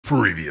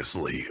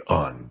Previously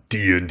on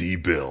D&D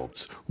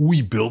Builds,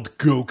 we built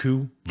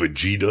Goku,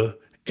 Vegeta,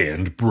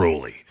 and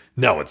Broly.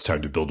 Now it's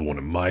time to build one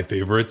of my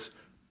favorites,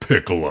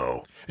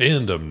 Piccolo.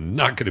 And I'm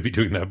not going to be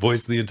doing that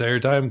voice the entire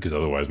time because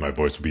otherwise my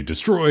voice will be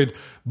destroyed,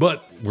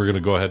 but we're going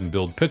to go ahead and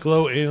build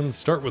Piccolo and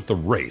start with the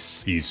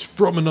race. He's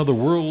from another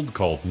world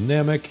called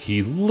Namek.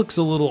 He looks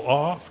a little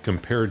off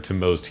compared to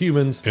most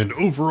humans, and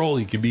overall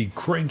he can be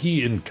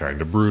cranky and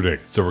kind of brooding.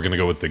 So we're going to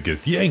go with the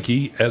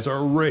Githyanki as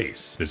our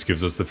race. This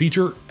gives us the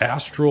feature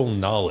Astral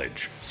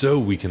Knowledge, so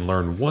we can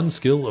learn one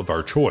skill of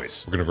our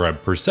choice. We're going to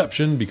grab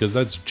Perception because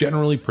that's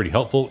generally pretty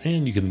helpful,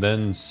 and you can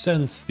then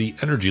sense the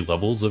energy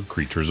levels of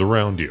creatures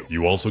around you.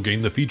 You also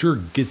gain the feature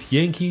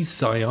Githyanki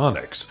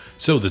Psionics,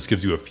 so this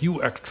gives you a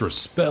few extra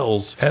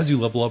spells as you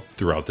level up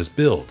throughout this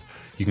build.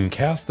 You can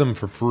cast them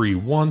for free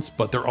once,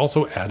 but they're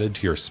also added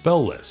to your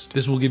spell list.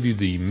 This will give you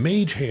the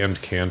Mage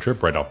Hand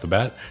cantrip right off the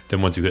bat.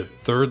 Then once you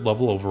hit 3rd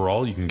level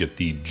overall, you can get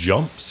the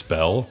Jump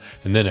spell.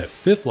 And then at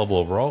 5th level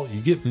overall,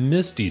 you get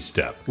Misty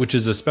Step, which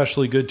is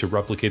especially good to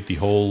replicate the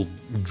whole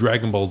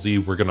Dragon Ball Z,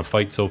 we're gonna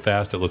fight so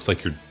fast it looks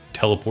like you're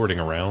teleporting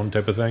around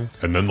type of thing.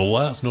 And then the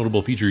last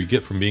notable feature you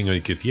get from being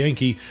a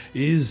Githyanki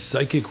is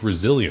Psychic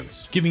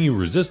Resilience, giving you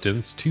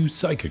resistance to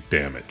psychic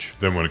damage.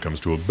 Then when it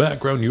comes to a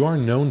background, you are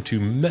known to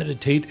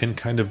meditate and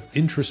kind of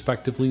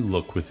introspectively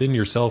look within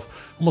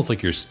yourself, almost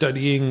like you're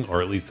studying,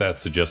 or at least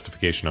that's the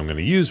justification I'm going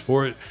to use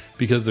for it,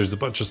 because there's a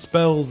bunch of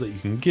spells that you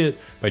can get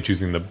by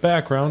choosing the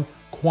background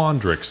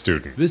Quandric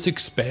Student. This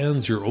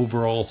expands your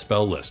overall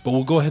spell list, but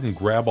we'll go ahead and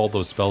grab all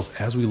those spells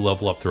as we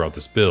level up throughout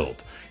this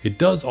build. It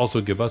does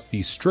also give us the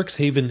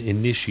Strixhaven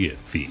Initiate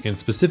feat, and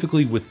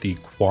specifically with the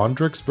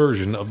Quandrix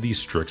version of the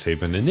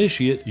Strixhaven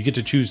Initiate, you get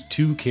to choose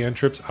 2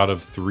 cantrips out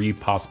of 3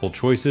 possible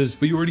choices,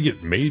 but you already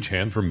get Mage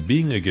Hand from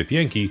being a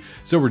Githyanki,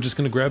 so we're just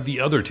going to grab the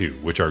other 2,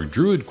 which are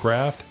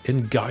Druidcraft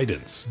and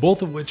Guidance,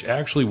 both of which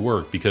actually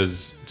work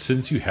because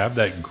since you have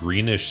that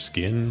greenish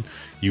skin,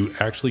 you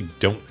actually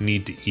don't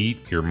need to eat,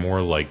 you're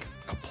more like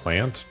a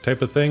plant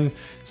type of thing,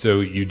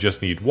 so you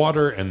just need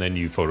water and then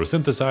you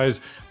photosynthesize,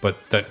 but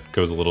that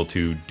goes a little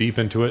too deep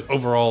into it.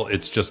 Overall,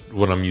 it's just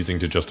what I'm using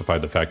to justify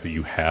the fact that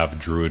you have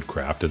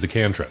Druidcraft as a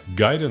cantrip.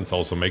 Guidance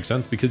also makes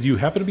sense because you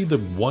happen to be the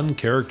one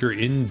character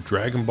in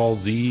Dragon Ball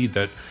Z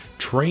that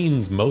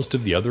trains most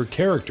of the other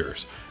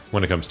characters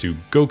when it comes to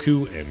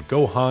Goku and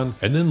Gohan,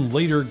 and then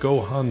later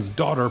Gohan's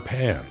daughter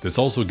Pan. This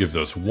also gives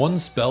us 1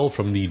 spell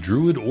from the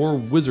Druid or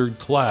Wizard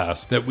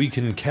class that we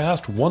can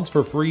cast once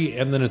for free,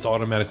 and then it's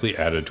automatically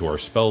added to our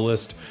spell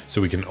list,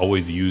 so we can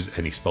always use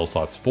any spell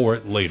slots for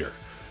it later.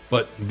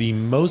 But the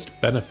most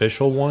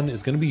beneficial one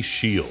is going to be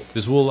Shield.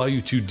 This will allow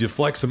you to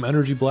deflect some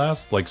energy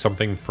blasts like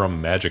something from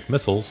magic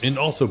missiles, and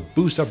also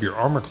boost up your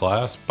armor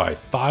class by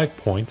 5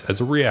 points as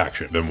a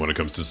reaction. Then when it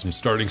comes to some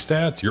starting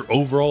stats, you're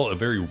overall a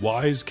very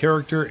wise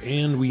character,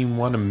 and we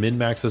want to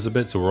min-max this a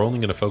bit, so we're only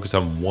going to focus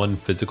on 1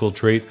 physical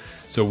trait.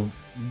 So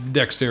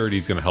Dexterity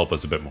is going to help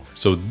us a bit more.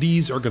 So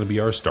these are going to be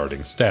our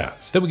starting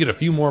stats. Then we get a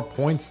few more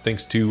points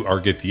thanks to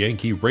our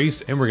Githyanki race,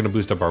 and we're going to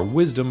boost up our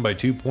Wisdom by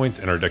 2 points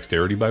and our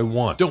Dexterity by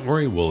 1. Don't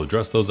worry, we'll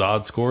address those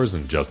odd scores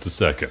in just a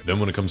second. Then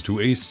when it comes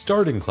to a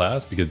starting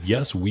class, because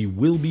yes, we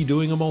will be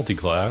doing a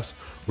multi-class,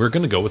 we're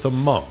going to go with a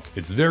Monk.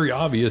 It's very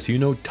obvious you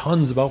know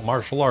tons about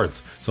martial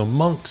arts, so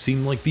Monk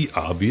seemed like the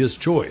obvious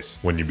choice.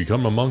 When you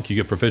become a Monk, you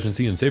get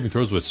proficiency in saving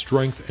throws with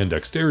Strength and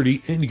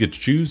Dexterity, and you get to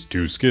choose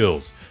 2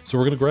 skills. So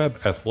we're going to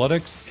grab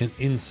Athletics and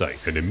Insight,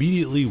 and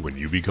immediately when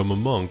you become a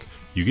Monk,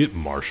 you get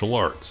martial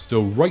arts.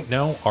 So right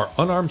now, our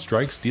unarmed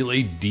strikes deal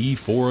a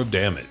D4 of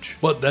damage,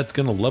 but that's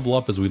going to level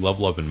up as we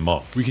level up in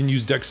Monk. We can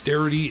use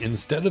Dexterity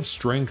instead of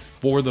Strength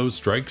for those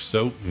strikes,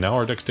 so now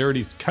our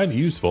Dexterity is kind of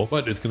useful,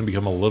 but it's going to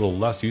become a little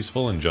less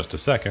useful in just a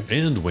second.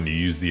 And when you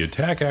use the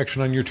attack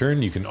action on your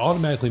turn, you can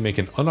automatically make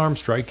an unarmed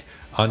strike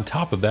on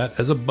top of that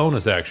as a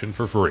bonus action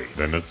for free.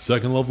 Then at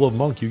 2nd level of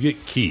Monk, you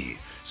get Ki.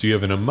 So you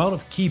have an amount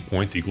of Ki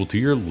points equal to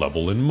your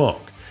level in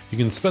Monk. You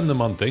can spend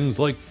them on things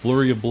like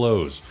Flurry of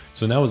Blows.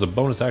 So now as a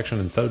bonus action,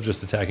 instead of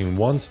just attacking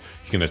once,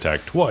 you can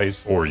attack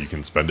twice, or you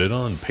can spend it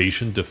on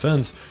Patient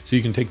Defense, so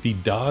you can take the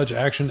dodge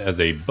action as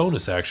a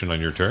bonus action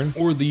on your turn,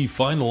 or the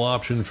final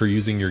option for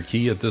using your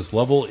Ki at this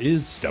level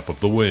is Step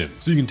of the Wind.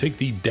 So you can take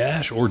the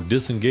dash or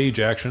disengage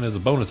action as a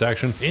bonus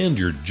action, and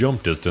your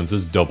jump distance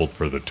is doubled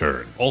for the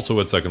turn. Also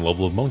at 2nd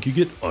level of Monk, you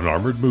get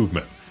Unarmored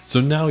Movement. So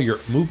now your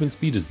movement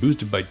speed is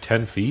boosted by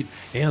 10 feet,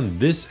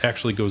 and this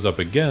actually goes up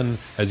again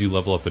as you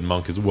level up in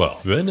Monk as well.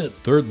 Then at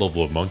 3rd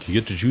level of Monk, you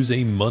get to choose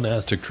a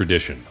Monastic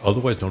Tradition,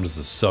 otherwise known as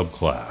a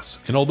subclass.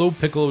 And although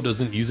Piccolo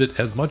doesn't use it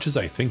as much as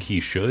I think he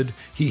should,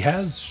 he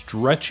has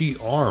stretchy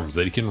arms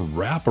that he can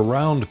wrap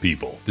around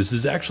people. This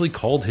is actually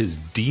called his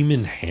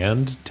Demon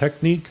Hand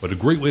technique, but a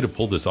great way to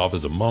pull this off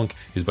as a Monk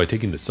is by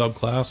taking the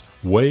subclass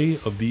Way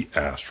of the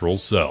Astral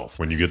Self.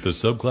 When you get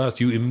this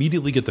subclass, you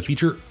immediately get the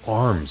feature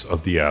Arms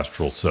of the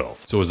Astral Self.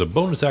 So as a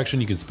bonus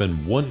action, you can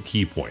spend 1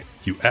 ki point.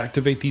 You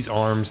activate these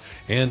arms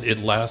and it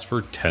lasts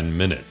for 10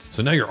 minutes.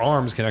 So now your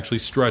arms can actually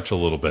stretch a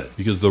little bit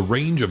because the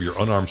range of your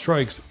unarmed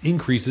strikes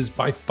increases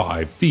by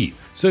 5 feet.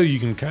 so you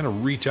can kind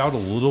of reach out a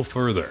little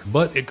further.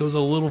 But it goes a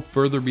little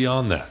further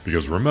beyond that,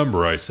 because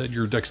remember I said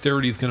your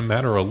dexterity is going to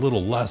matter a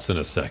little less in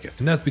a second,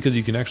 and that's because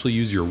you can actually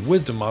use your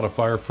wisdom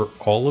modifier for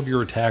all of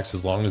your attacks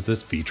as long as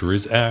this feature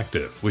is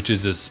active, which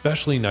is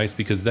especially nice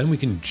because then we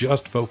can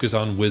just focus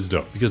on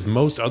wisdom, because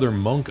most other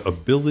monk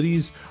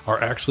abilities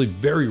are actually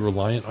very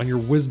reliant on your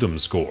wisdom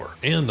score.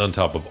 And on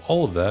top of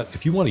all of that,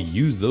 if you want to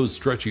use those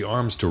stretchy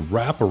arms to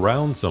wrap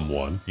around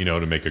someone,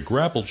 to make a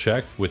grapple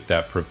check with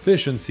that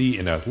proficiency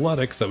in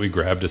athletics that we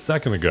grabbed a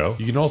second ago,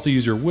 you can also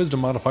use your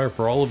wisdom modifier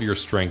for all of your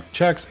strength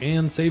checks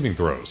and saving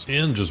throws.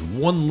 And just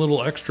one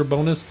little extra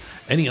bonus,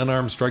 any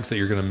unarmed strikes that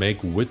you're going to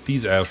make with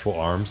these astral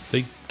arms,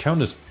 they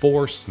count as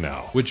force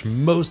now, which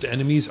most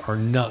enemies are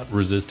not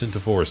resistant to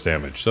force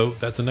damage, so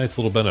that's a nice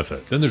little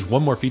benefit. Then there's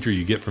one more feature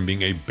you get from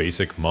being a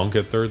basic monk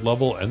at 3rd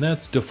level, and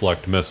that's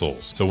deflect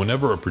missiles. So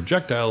whenever a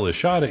projectile is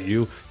shot at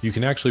you, you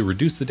can actually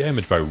reduce the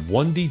damage by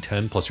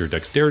 1d10 plus your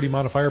dexterity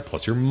modifier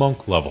plus your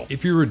monk level.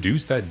 If you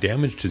reduce that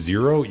damage to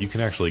 0, you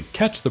can actually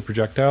catch the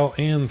projectile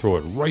and throw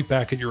it right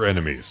back at your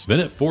enemies.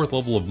 Then at 4th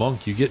level of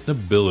monk, you get an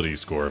ability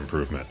score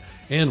improvement.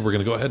 And we're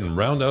going to go ahead and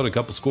round out a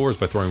couple scores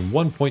by throwing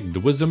 1 point into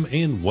wisdom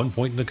and 1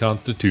 point into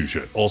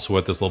constitution. Also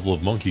at this level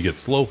of monk, you get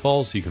slow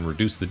fall, so you can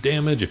reduce the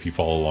damage if you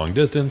fall a long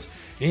distance,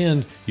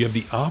 and you have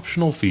the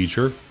optional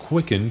feature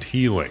quickened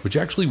healing, which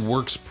actually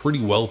works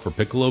pretty well for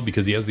Piccolo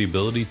because he has the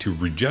ability to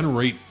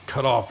regenerate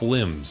cut off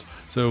limbs,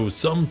 so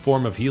some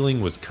form of healing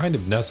was kind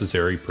of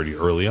necessary pretty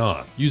early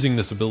on. Using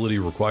this ability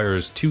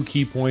requires 2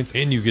 key points,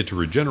 and you get to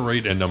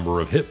regenerate a number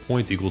of hit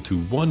points equal to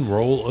 1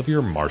 roll of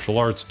your martial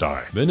arts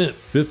die. Then at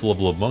 5th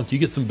level of monk, you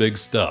get some big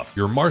stuff.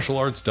 Your martial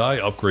arts die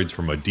upgrades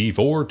from a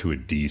D4 to a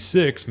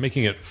D6,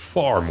 making it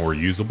far more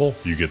usable.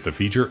 You get the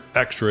feature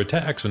extra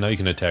attack, so now you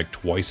can attack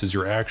twice as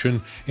your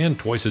action and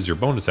twice as your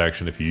bonus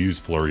action if you use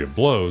flurry of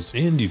blows,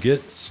 and you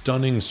get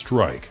stunning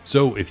strike.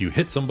 So if you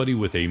hit somebody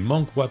with a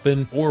monk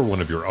weapon or one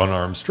of your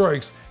unarmed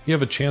strikes, you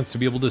have a chance to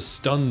be able to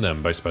stun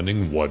them by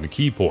spending 1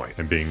 key point.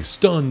 And being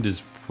stunned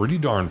is pretty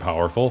darn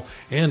powerful,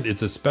 and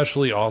it's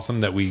especially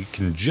awesome that we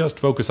can just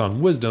focus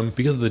on wisdom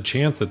because the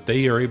chance that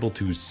they are able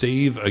to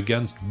save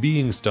against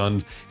being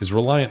stunned is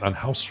reliant on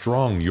how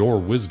strong your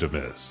wisdom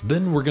is.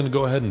 Then we're going to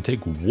go ahead and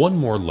take 1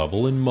 more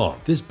level in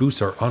monk. This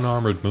boosts our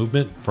unarmored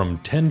movement from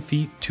 10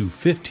 feet to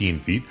 15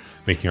 feet,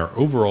 making our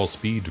overall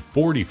speed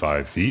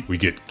 45 feet. We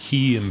get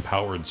key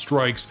empowered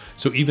strikes,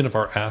 so even if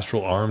our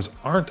astral arms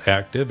aren't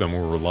active and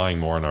we're relying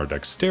more on our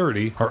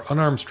dexterity, our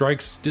unarmed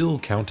strikes still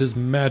count as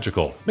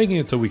magical, making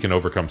it so we can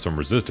overcome some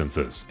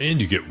resistances.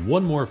 And you get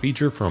 1 more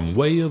feature from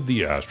Way of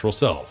the Astral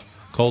Self,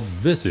 called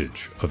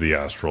Visage of the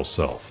Astral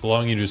Self,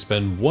 allowing you to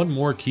spend 1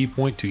 more key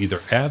point to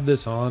either add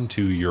this on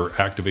to your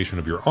activation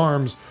of your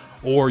arms,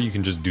 or you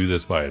can just do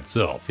this by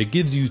itself. It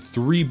gives you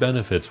 3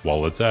 benefits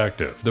while it's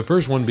active. The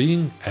first one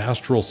being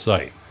astral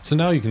sight, so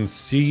now you can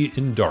see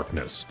in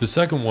darkness. The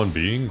second one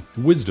being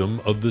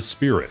wisdom of the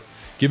spirit,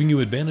 giving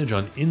you advantage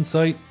on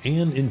insight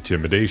and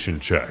intimidation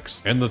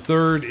checks. And the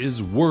third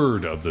is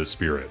word of the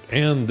spirit,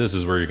 and this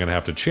is where you're gonna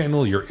have to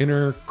channel your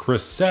inner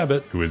Chris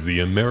Sabat, who is the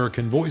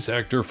American voice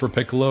actor for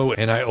Piccolo,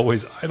 and I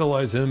always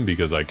idolize him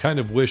because I kind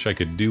of wish I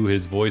could do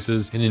his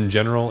voices, and in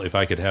general, if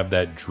I could have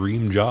that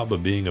dream job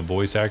of being a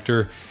voice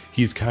actor,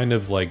 he's kind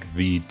of like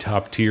the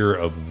top tier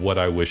of what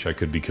I wish I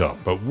could become.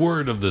 But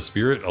Word of the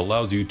Spirit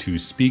allows you to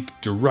speak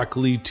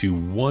directly to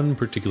one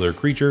particular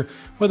creature,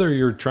 whether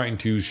you're trying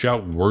to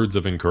shout words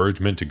of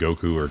encouragement to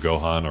Goku or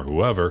Gohan or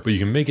whoever, but you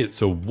can make it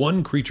so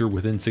one creature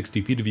within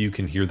 60 feet of you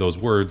can hear those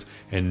words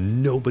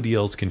and nobody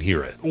else can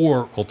hear it.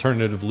 Or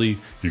alternatively,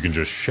 you can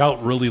just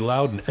shout really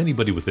loud and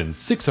anybody within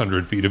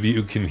 600 feet of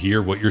you can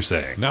hear what you're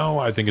saying. Now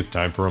I think it's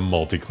time for a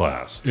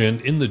multi-class. And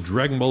in the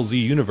Dragon Ball Z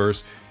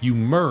universe, you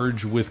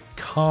merge with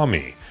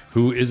Kami,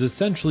 who is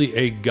essentially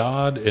a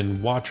god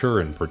and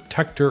watcher and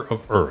protector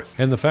of Earth.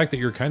 And the fact that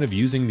you're kind of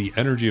using the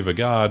energy of a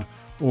god,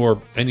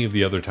 or any of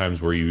the other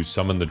times where you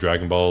summon the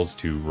Dragon Balls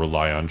to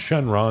rely on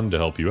Shenron to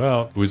help you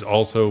out, who is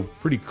also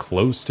pretty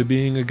close to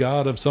being a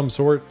god of some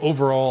sort.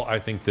 Overall, I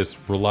think this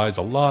relies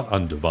a lot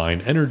on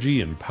divine energy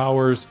and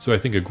powers, so I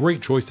think a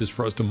great choice is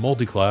for us to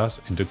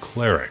multi-class into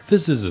Cleric.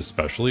 This is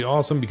especially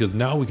awesome because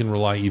now we can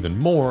rely even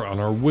more on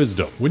our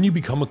wisdom. When you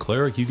become a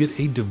Cleric, you get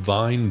a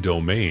divine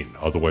domain,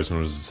 otherwise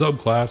known as a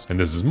subclass, and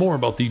this is more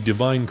about the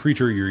divine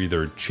creature you're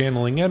either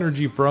channeling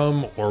energy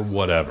from or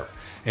whatever.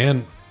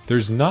 And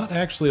there's not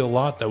actually a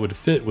lot that would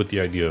fit with the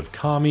idea of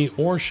Kami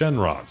or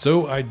Shenron,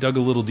 so I dug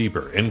a little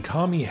deeper, and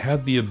Kami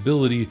had the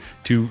ability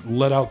to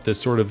let out this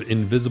sort of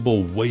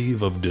invisible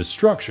wave of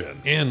destruction.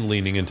 And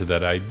leaning into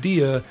that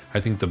idea, I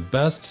think the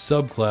best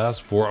subclass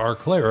for our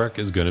Cleric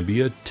is going to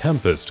be a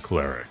Tempest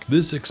Cleric.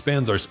 This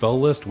expands our spell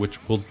list, which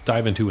we'll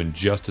dive into in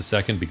just a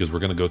second because we're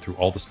going to go through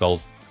all the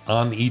spells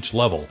on each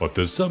level. But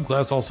this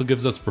subclass also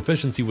gives us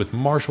proficiency with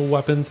martial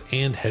weapons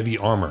and heavy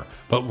armor,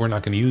 but we're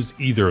not going to use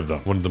either of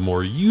them. One of the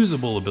more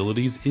usable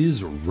abilities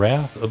is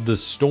Wrath of the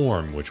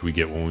Storm, which we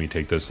get when we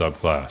take this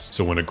subclass.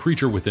 So when a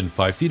creature within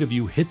 5 feet of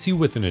you hits you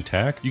with an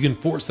attack, you can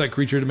force that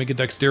creature to make a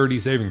dexterity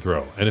saving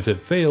throw, and if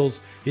it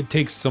fails, it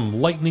takes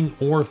some lightning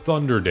or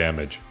thunder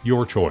damage,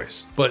 your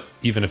choice. But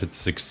even if it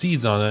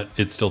succeeds on it,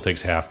 it still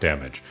takes half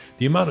damage.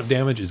 The amount of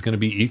damage is going to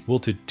be equal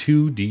to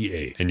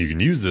 2d8, and you can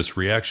use this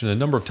reaction a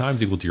number of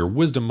times equal to your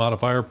wisdom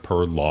modifier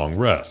per long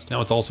rest.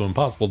 Now it's also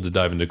impossible to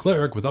dive into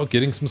cleric without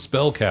getting some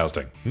spell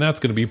casting, and that's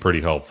going to be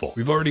pretty helpful.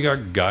 We've already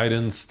got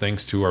guidance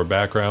thanks to our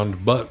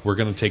background, but we're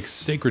going to take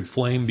Sacred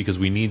Flame because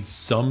we need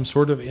some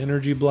sort of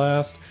energy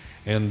blast,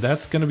 and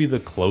that's going to be the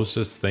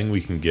closest thing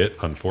we can get,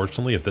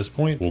 unfortunately, at this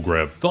point. We'll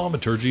grab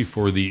Thaumaturgy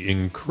for the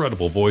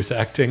incredible voice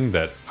acting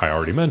that I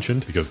already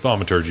mentioned, because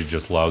Thaumaturgy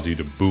just allows you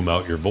to boom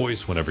out your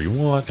voice whenever you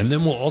want. And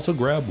then we'll also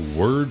grab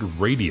Word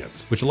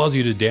Radiance, which allows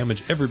you to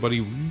damage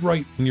everybody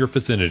right in your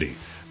vicinity.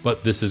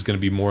 But this is going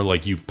to be more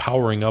like you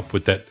powering up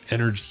with that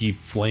energy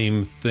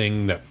flame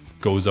thing that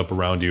goes up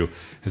around you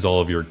as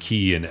all of your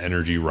ki and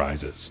energy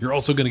rises. You're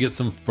also going to get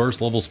some first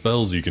level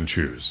spells you can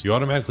choose. You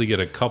automatically get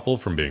a couple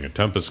from being a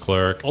Tempest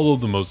Cleric, although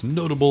the most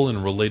notable and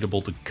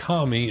relatable to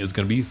Kami is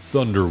going to be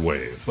Thunder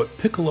Wave. But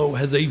Piccolo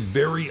has a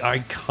very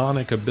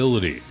iconic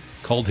ability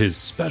called his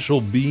Special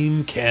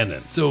Beam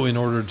Cannon. So in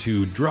order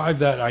to drive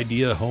that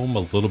idea home a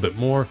little bit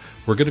more,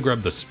 we're going to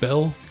grab the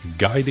spell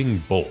Guiding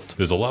Bolt.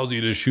 This allows you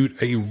to shoot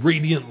a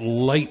radiant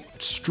light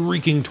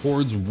streaking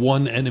towards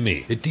one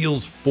enemy. It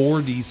deals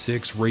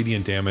 4d6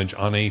 radiant damage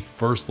on a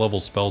first level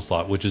spell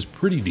slot, which is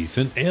pretty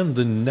decent, and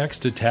the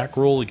next attack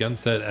roll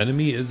against that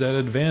enemy is at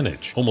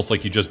advantage. Almost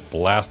like you just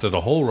blasted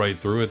a hole right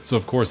through it, so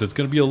of course it's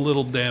going to be a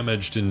little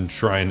damaged in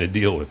trying to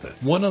deal with it.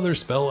 One other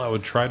spell I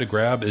would try to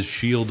grab is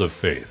Shield of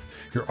Faith.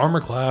 Your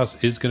armor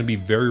class is going to be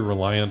very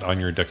reliant on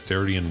your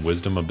dexterity and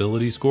wisdom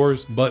ability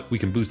scores, but we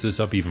can boost this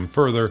up even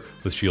further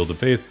with Shield of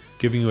Faith,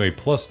 giving you a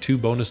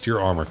 +2 bonus to your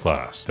armor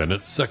class. Then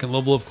at second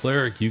level of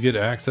Cleric, you get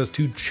access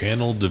to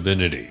Channel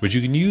Divinity, which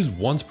you can use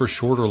once per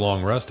short or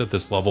long rest at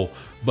this level,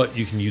 but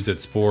you can use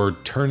it for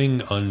turning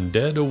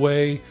undead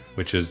away,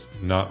 which is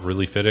not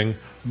really fitting.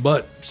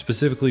 But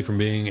specifically from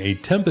being a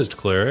Tempest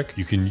Cleric,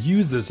 you can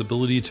use this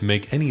ability to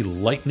make any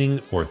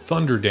lightning or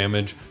thunder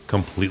damage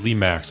completely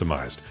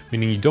maximized,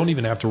 meaning you don't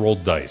even have to roll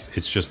dice,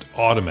 it's just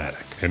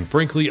automatic. And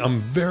frankly,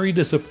 I'm very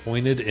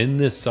disappointed in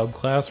this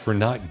subclass for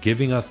not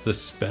giving us the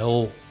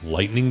spell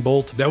Lightning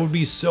Bolt. That would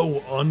be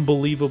so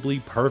unbelievably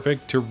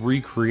perfect to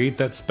recreate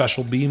that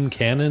Special Beam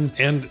Cannon,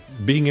 and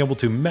being able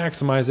to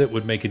maximize it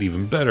would make it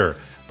even better.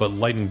 But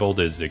Lightning Bolt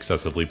is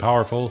excessively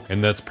powerful,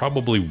 and that's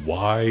probably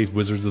why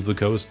Wizards of the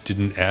Coast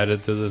didn't add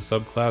it to this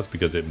subclass,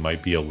 because it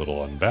might be a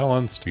little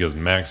unbalanced, because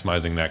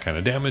maximizing that kind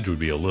of damage would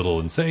be a little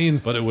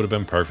insane, but it would have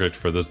been perfect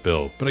for this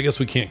build. But I guess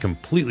we can't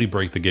completely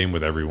break the game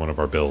with every one of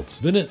our builds.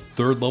 Then at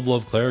third level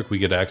of Cleric, we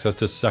get access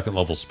to second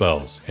level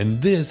spells.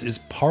 And this is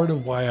part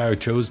of why I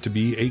chose to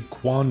be a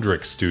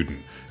Quandrix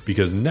student,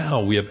 because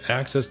now we have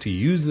access to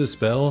use this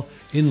spell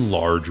in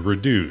Large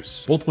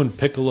Reduce, both when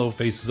Piccolo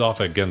faces off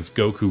against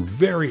Goku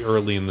very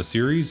early in the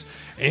series,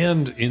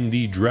 and in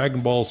the Dragon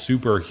Ball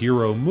Super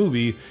Hero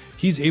movie,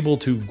 he's able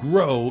to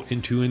grow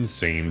into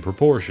insane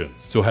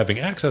proportions. So having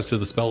access to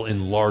the spell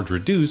in Large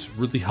Reduce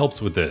really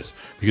helps with this,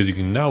 because you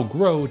can now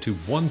grow to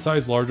one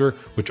size larger,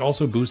 which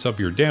also boosts up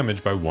your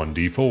damage by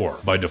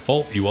 1d4. By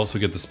default, you also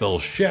get the spell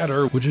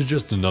Shatter, which is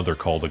just another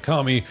call to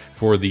Kami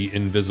for the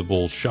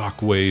invisible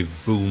shockwave,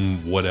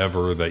 boom,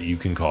 whatever that you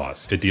can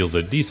cause. It deals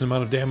a decent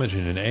amount of damage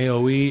in an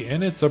AoE,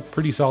 and it's a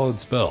pretty solid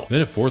spell.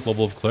 Then at fourth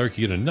level of Cleric,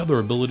 you get another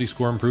ability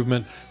score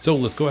improvement, so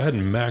let's go ahead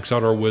and max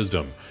out our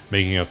wisdom,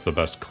 making us the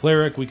best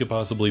Cleric we could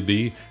possibly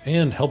be,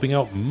 and helping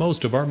out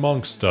most of our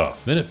monk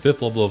stuff. Then at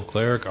fifth level of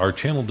Cleric, our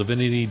Channel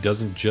Divinity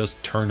doesn't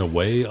just turn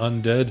away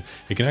undead,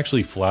 it can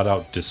actually flat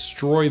out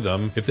destroy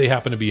them if they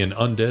happen to be an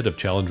undead of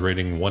challenge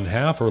rating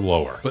 1/2 or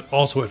lower. But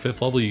also at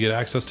fifth level, you get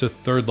access to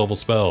third level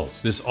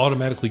spells. This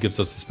automatically gives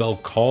us the spell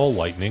Call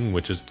Lightning,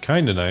 which is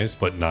kinda nice,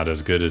 but not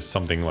as good as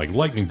something like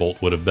Lightning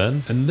Bolt would have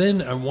been. And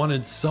then I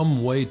wanted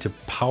some way to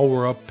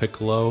power up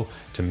Piccolo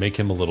to make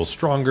him a little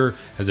stronger,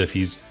 as if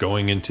he's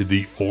going into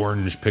the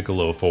orange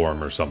Piccolo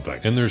form or something.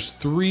 And there's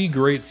 3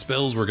 great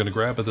spells we're going to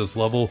grab at this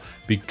level,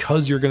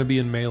 because you're going to be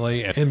in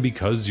melee and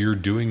because you're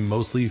doing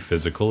mostly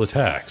physical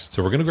attacks.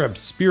 So we're going to grab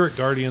Spirit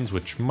Guardians,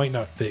 which might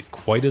not fit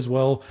quite as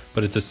well,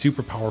 but it's a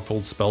super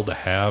powerful spell to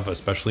have,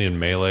 especially in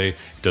melee.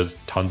 It does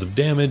tons of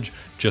damage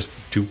just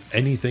to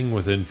anything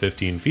within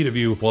 15 feet of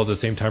you, while at the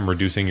same time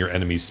reducing your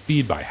enemy's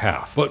speed by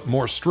half. But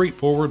more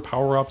straightforward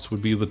power-ups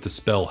would be with the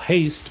spell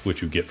Haste,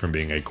 which you get from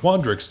being a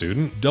Quandrix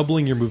student,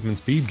 doubling your movement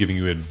speed, giving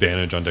you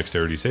advantage on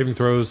dexterity saving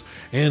throws,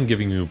 and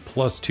giving you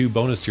 +2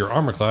 bonus to your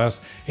armor class,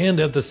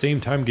 and at the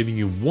same time giving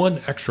you 1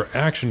 extra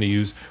action to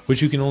use,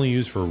 which you can only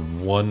use for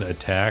 1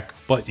 attack,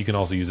 but you can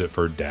also use it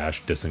for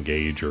dash,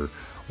 disengage, or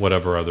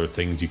whatever other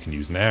things you can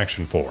use an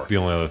action for. The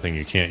only other thing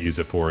you can't use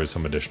it for is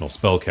some additional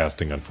spell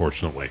casting,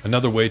 unfortunately.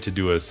 Another way to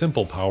do a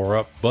simple power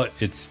up, but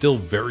it's still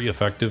very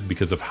effective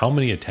because of how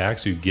many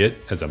attacks you get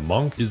as a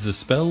monk, is the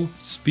spell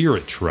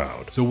Spirit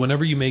Shroud. So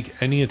whenever you make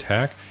any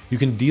attack, you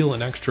can deal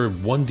an extra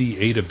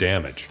 1d8 of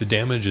damage. The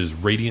damage is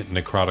radiant,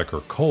 necrotic,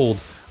 or cold,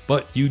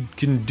 but you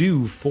can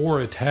do 4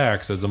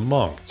 attacks as a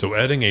monk, so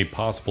adding a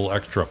possible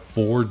extra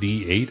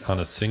 4d8 on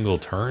a single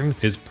turn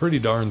is pretty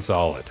darn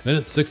solid. Then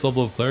at 6th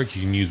level of Cleric,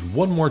 you can use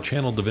 1 more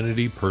Channel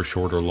Divinity per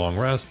short or long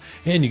rest,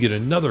 and you get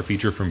another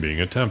feature from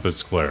being a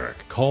Tempest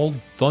Cleric, called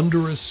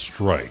Thunderous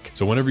Strike.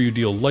 So whenever you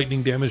deal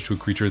lightning damage to a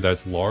creature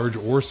that's large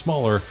or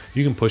smaller,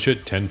 you can push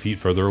it 10 feet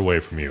further away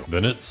from you.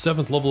 Then at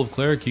 7th level of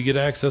Cleric, you get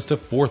access to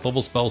 4th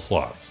level spell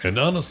slots. And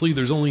honestly,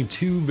 there's only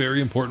 2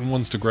 very important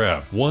ones to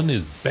grab. One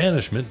is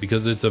Banishment,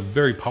 because it's a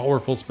very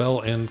powerful spell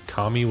and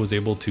Kami was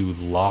able to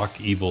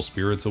lock evil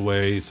spirits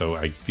away, so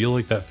I feel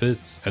like that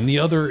fits. And the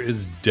other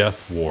is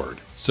Death Ward.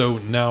 So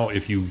now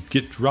if you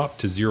get dropped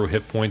to 0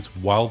 hit points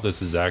while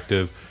this is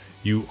active,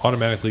 you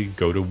automatically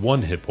go to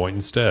 1 hit point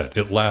instead.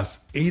 It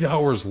lasts 8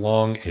 hours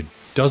long, it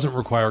doesn't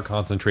require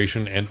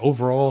concentration, and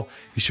overall,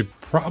 you should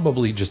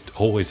probably just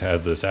always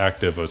have this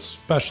active,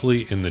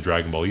 especially in the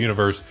Dragon Ball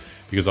universe,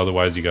 because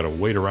otherwise you gotta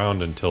wait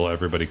around until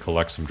everybody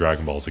collects some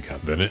Dragon Balls again.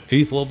 Then at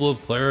 8th level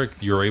of Cleric,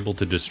 you're able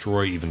to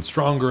destroy even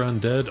stronger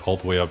undead all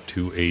the way up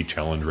to a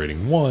challenge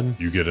rating 1.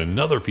 You get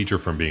another feature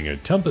from being a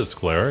Tempest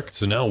Cleric,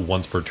 so now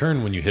once per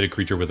turn when you hit a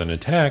creature with an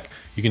attack,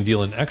 you can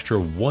deal an extra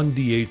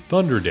 1d8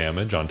 thunder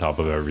damage on top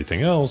of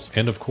everything else,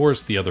 and of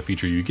course the other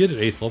feature you get at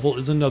 8th level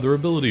is another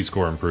ability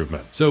score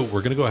improvement. So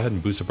we're gonna go ahead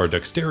and boost up our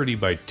dexterity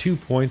by 2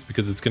 points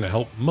because it's gonna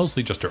help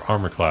mostly just our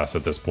armor class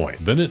at this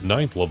point. Then at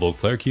 9th level of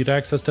Cleric, you get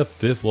access to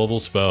 5th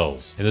level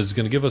spells, and this is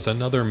going to give us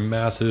another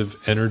massive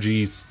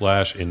energy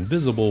 /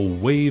 invisible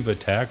wave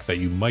attack that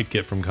you might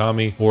get from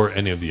Kami or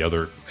any of the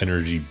other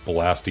energy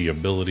blasty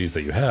abilities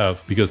that you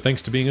have, because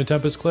thanks to being a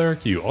Tempest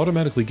Cleric, you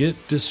automatically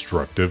get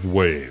Destructive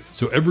Wave.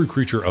 So every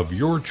creature of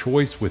your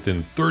choice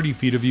within 30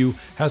 feet of you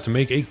has to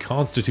make a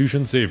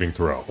Constitution saving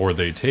throw, or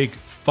they take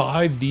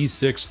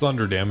 5d6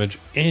 thunder damage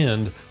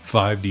and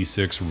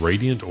 5d6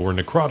 radiant or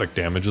necrotic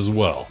damage as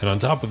well. And on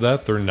top of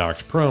that, they're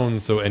knocked prone,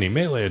 so any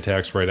melee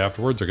attacks right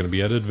afterwards are going to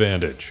be at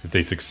advantage. If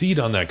they succeed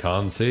on that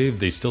con save,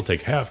 they still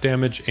take half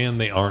damage and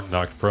they aren't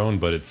knocked prone,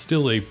 but it's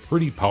still a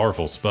pretty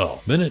powerful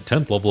spell. Then at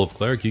 10th level of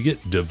Cleric, you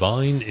get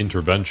Divine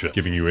Intervention,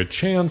 giving you a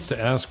chance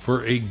to ask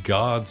for a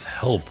god's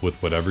help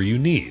with whatever you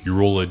need. You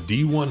roll a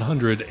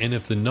d100, and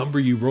if the number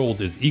you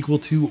rolled is equal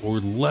to or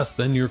less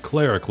than your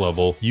cleric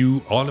level,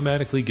 you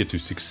automatically get to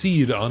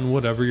succeed on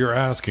whatever you're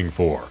asking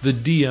for. The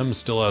DM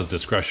still has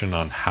discretion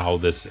on how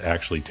this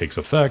actually takes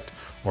effect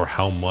or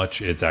how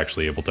much it's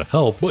actually able to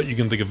help, but you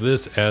can think of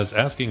this as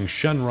asking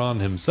Shenron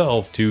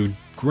himself to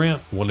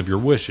grant one of your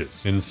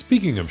wishes. And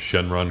speaking of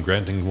Shenron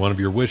granting one of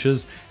your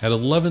wishes, at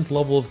 11th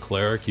level of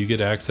Cleric, you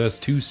get access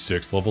to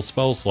 6th level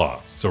spell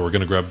slots. So we're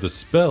going to grab the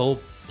spell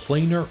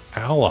Planar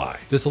Ally.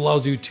 This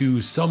allows you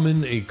to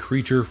summon a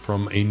creature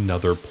from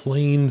another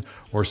plane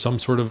or some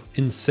sort of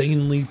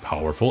insanely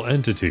powerful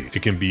entity.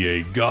 It can be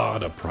a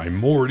god, a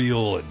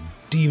primordial, a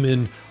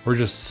demon, or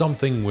just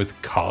something with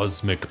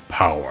cosmic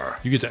power.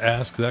 You get to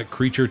ask that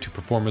creature to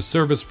perform a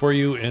service for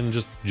you and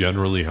just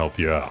generally help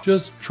you out.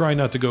 Just try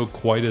not to go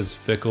quite as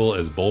fickle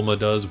as Bulma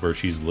does, where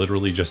she's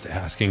literally just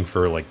asking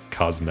for like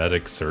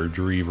cosmetic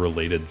surgery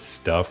related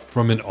stuff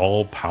from an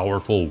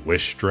all-powerful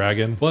wish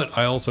dragon. But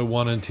I also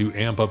wanted to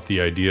amp up the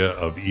idea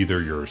of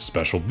either your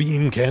special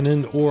beam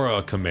cannon or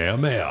a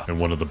Kamehameha. And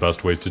one of the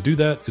best ways to do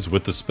that is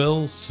with the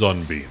spell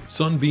Sunbeam.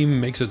 Sunbeam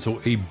makes it so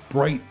a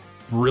bright,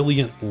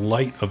 brilliant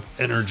light of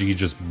energy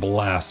just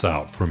blasts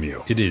out from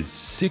you. It is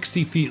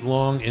 60 feet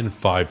long and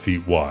 5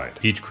 feet wide.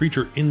 Each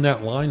creature in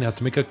that line has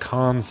to make a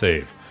con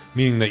save,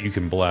 meaning that you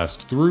can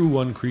blast through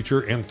one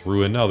creature and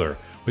through another,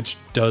 which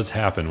does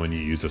happen when you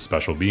use a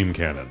special beam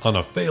cannon. On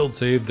a failed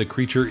save, the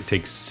creature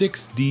takes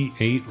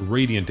 6d8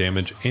 radiant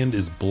damage and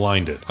is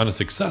blinded. On a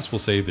successful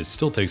save, it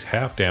still takes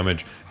half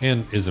damage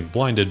and isn't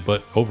blinded,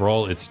 but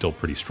overall it's still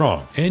pretty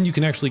strong. And you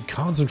can actually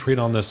concentrate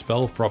on this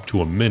spell for up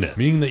to a minute,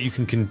 meaning that you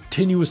can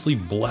continuously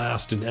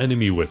blast an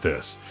enemy with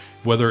this.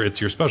 Whether it's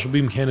your special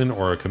beam cannon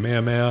or a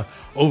Kamehameha,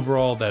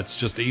 overall that's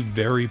just a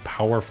very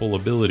powerful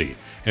ability,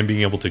 and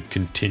being able to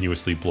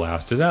continuously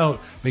blast it out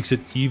makes it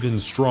even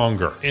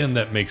stronger. And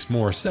that makes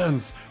more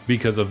sense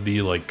because of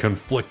the like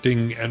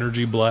conflicting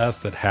energy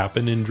blasts that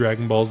happen in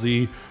Dragon Ball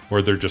Z,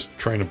 where they're just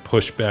trying to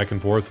push back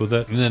and forth with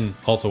it. And then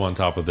also on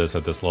top of this,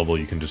 at this level,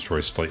 you can destroy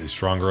slightly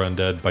stronger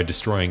undead by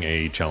destroying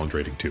a challenge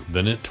rating 2.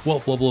 Then at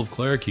 12th level of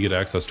Cleric, you get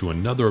access to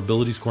another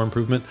ability score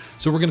improvement,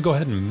 so we're going to go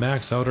ahead and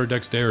max out our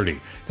dexterity.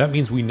 That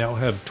means we now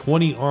have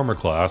 20 armor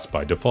class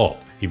by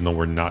default, even though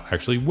we're not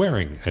actually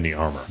wearing any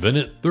armor. Then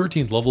at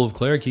 13th level of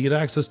Cleric, you get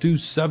access to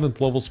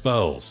 7th level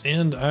spells.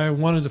 And I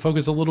wanted to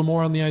focus a little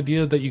more on the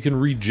idea that you can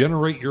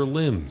regenerate your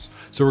limbs.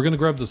 So we're going to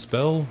grab the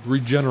spell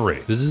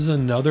Regenerate. This is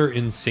another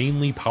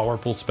insanely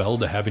powerful spell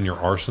to have in your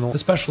arsenal,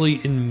 especially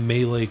in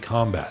melee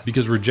combat,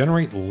 because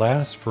Regenerate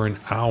lasts for an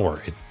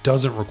hour. It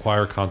doesn't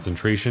require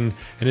concentration,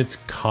 and it's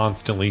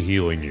constantly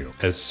healing you.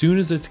 As soon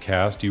as it's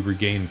cast, you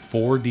regain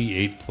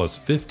 4d8 plus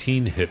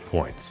 15 hit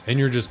points, and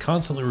you're just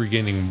constantly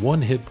regaining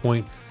 1 hit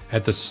point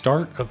at the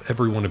start of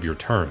every one of your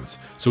turns.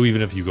 So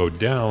even if you go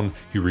down,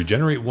 you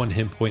regenerate 1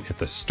 hit point at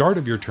the start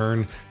of your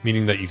turn,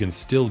 meaning that you can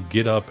still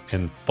get up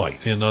and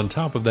fight. And on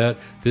top of that,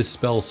 this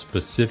spell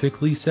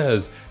specifically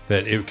says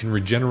that it can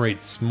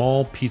regenerate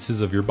small pieces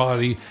of your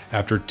body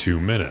after 2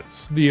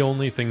 minutes. The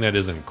only thing that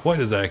isn't quite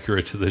as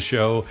accurate to the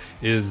show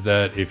is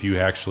that if you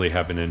actually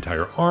have an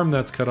entire arm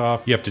that's cut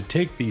off, you have to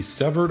take the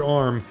severed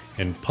arm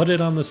and put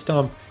it on the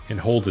stump and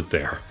hold it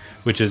there,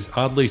 which is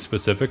oddly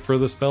specific for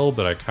the spell,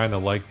 but I kind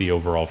of like the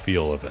overall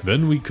feel of it.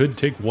 Then we could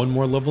take 1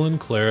 more level in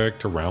Cleric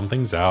to round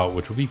things out,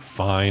 which would be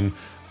fine,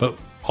 but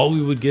all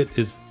we would get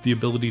is the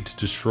ability to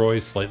destroy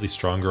slightly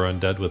stronger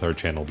undead with our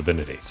channel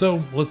divinity.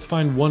 So let's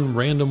find one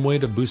random way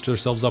to boost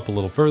ourselves up a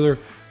little further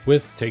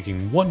with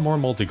taking 1 more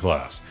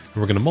multiclass. And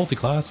we're going to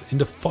multiclass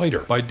into Fighter.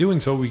 By doing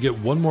so, we get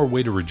 1 more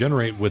way to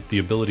regenerate with the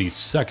ability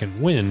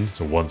Second Wind.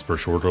 So once per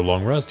short or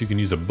long rest, you can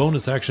use a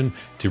bonus action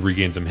to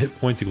regain some hit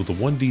points equal to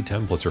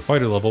 1d10 plus your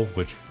Fighter level,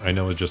 which I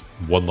know is just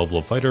 1 level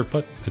of Fighter,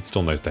 but it's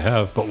still nice to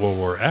have. But what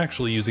we're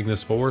actually using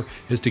this for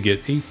is to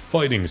get a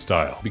fighting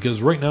style,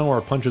 because right now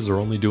our punches are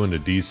only doing a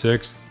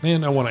d6,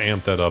 and I want to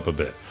amp that up a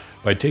bit.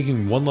 By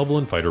taking 1 level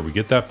in Fighter, we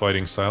get that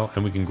fighting style,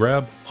 and we can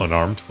grab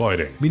Unarmed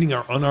Fighting, meaning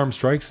our unarmed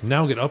strikes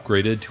now get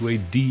upgraded to a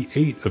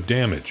d8 of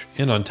damage.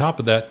 And on top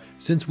of that,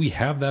 since we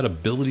have that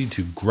ability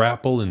to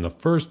grapple in the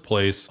first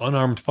place,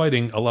 Unarmed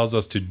Fighting allows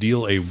us to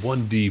deal a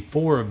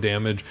 1d4 of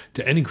damage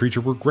to any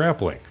creature we're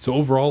grappling. So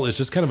overall, it's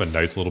just kind of a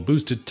nice little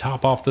boost to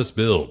top off this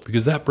build,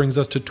 because that brings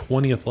us to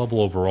 20th level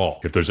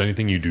overall. If there's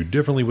anything you do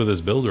differently with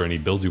this build or any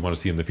builds you want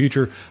to see in the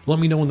future, let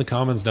me know in the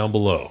comments down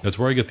below. That's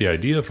where I get the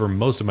idea for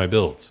most of my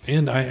builds.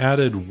 And I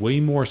added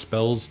way more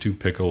spells to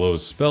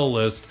Piccolo's spell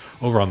list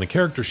over on the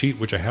character sheet,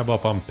 which I have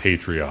up on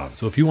Patreon.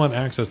 So if you want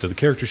access to the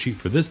character sheet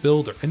for this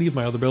build or any of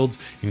my other builds,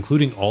 including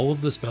all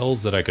of the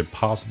spells that I could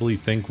possibly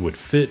think would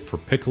fit for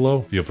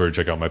Piccolo, feel free to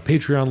check out my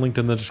Patreon linked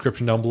in the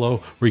description down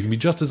below, where you can be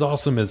just as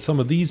awesome as some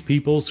of these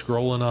people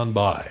scrolling on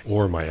by.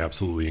 Or my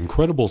absolutely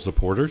incredible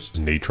supporters,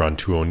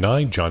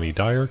 Natron209, Johnny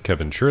Dyer,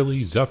 Kevin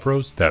Shirley,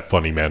 Zephyros, That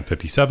Funny Man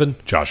 57,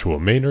 Joshua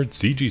Maynard,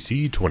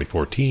 CGC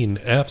 2014,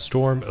 F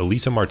Storm,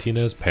 Elisa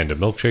Martinez, Panda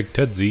Milkshake,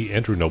 Ted Z,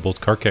 Andrew Nobles,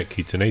 Carcat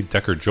Kitsune,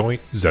 Decker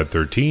Joint,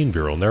 Z13,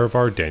 Viral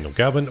Nerevar, Daniel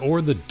Gavin,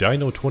 or the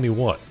Dino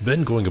 21.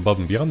 Then going above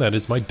and beyond that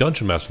is my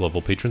Dungeon Master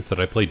level patrons that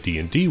I play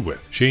D&D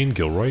with: Shane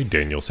Gilroy,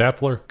 Daniel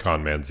Sattler,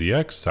 Conman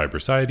ZX,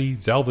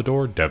 Cybersiety,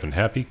 Salvador, Devin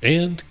Happy,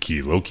 and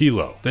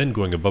Kilo. Then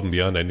going above and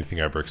beyond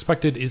anything I ever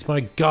expected is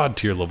my God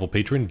tier level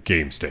patron,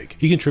 GameSteak.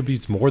 He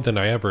contributes more than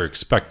I ever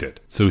expected,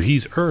 so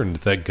he's earned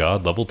that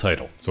God level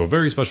title. So a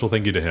very special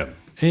thank you to him.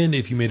 And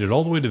if you made it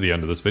all the way to the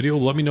end of this video,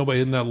 let me know by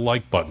hitting that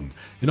like button.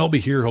 And I'll be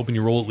here hoping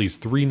you roll at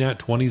least 3 nat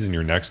 20s in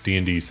your next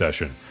D&D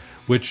session,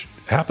 which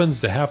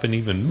happens to happen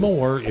even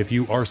more if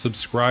you are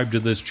subscribed to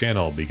this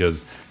channel,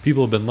 because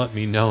people have been letting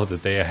me know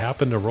that they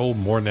happen to roll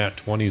more nat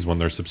 20s when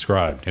they're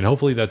subscribed. And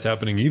hopefully that's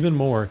happening even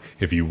more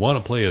if you want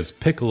to play as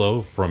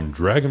Piccolo from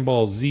Dragon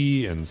Ball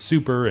Z and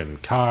Super and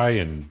Kai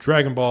and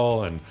Dragon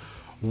Ball and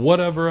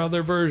whatever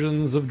other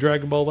versions of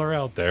Dragon Ball are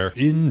out there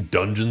in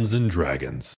Dungeons and Dragons.